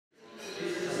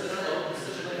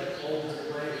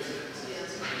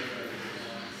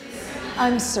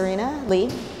I'm Serena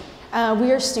Lee.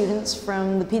 We are students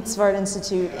from the Piet Zwart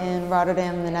Institute in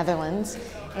Rotterdam, the Netherlands,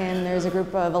 and there's a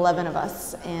group of 11 of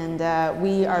us, and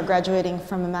we are graduating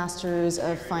from a Master's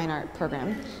of Fine Art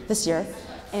program this year.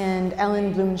 And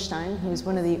Ellen Blumenstein, who's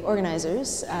one of the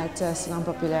organizers at Salon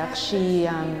Populaire, she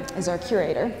is our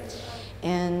curator.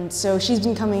 And so she's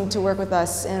been coming to work with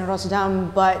us in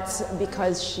Rotterdam, but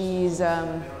because she's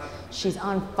on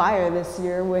fire this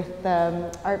year with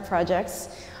art projects,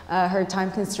 her time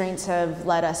constraints have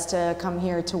led us to come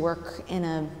here to work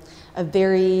in a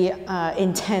very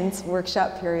intense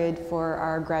workshop period for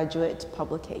our graduate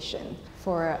publication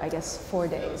for, I guess, 4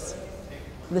 days.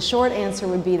 The short answer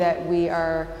would be that we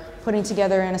are putting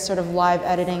together in a sort of live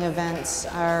editing event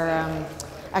our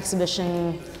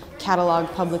exhibition catalog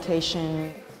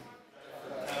publication.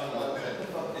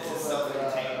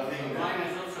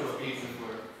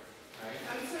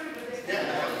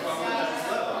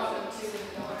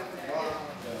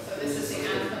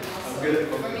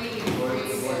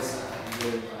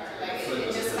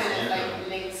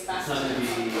 To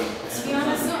be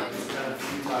honest, it's kind of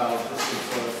futile,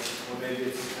 or maybe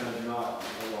it's kind of not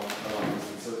a long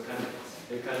distance. So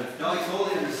it kind of. No, I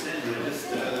totally understand. I just,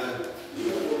 I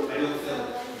don't feel.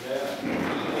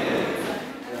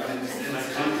 I understand my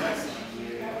context.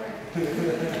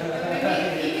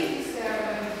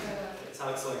 It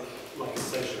sounds like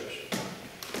censorship.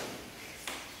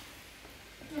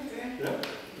 Okay. Yeah.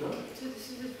 No. So this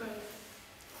is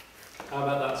how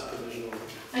about that's provisional?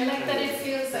 I like that it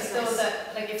feels as though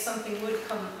that, like, if something would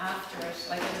come after it,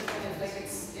 like it's kind of like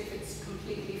if it's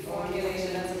completely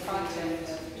formulated as a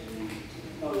project.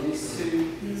 Oh, these two.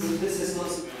 So this is not.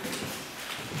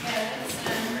 Yeah, that's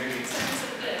sounds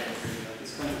like this.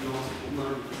 It's kind of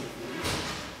not.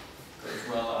 Goes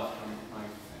well after my.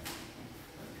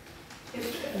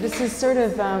 This is sort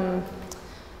of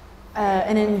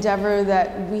an endeavor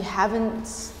that we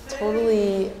haven't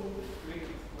totally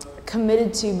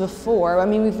committed to before. I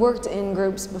mean, we've worked in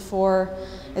groups before.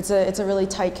 It's a really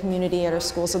tight community at our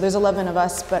school, so there's 11 of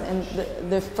us, but in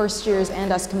the first years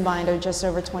and us combined are just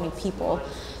over 20 people.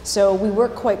 So we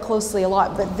work quite closely a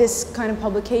lot, but this kind of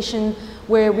publication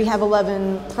where we have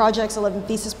 11 projects, 11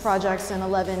 thesis projects, and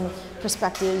 11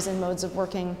 perspectives and modes of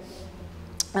working,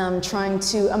 trying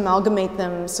to amalgamate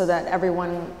them so that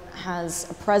everyone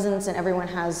has a presence and everyone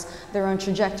has their own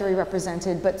trajectory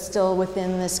represented, but still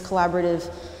within this collaborative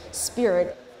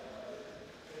spirit.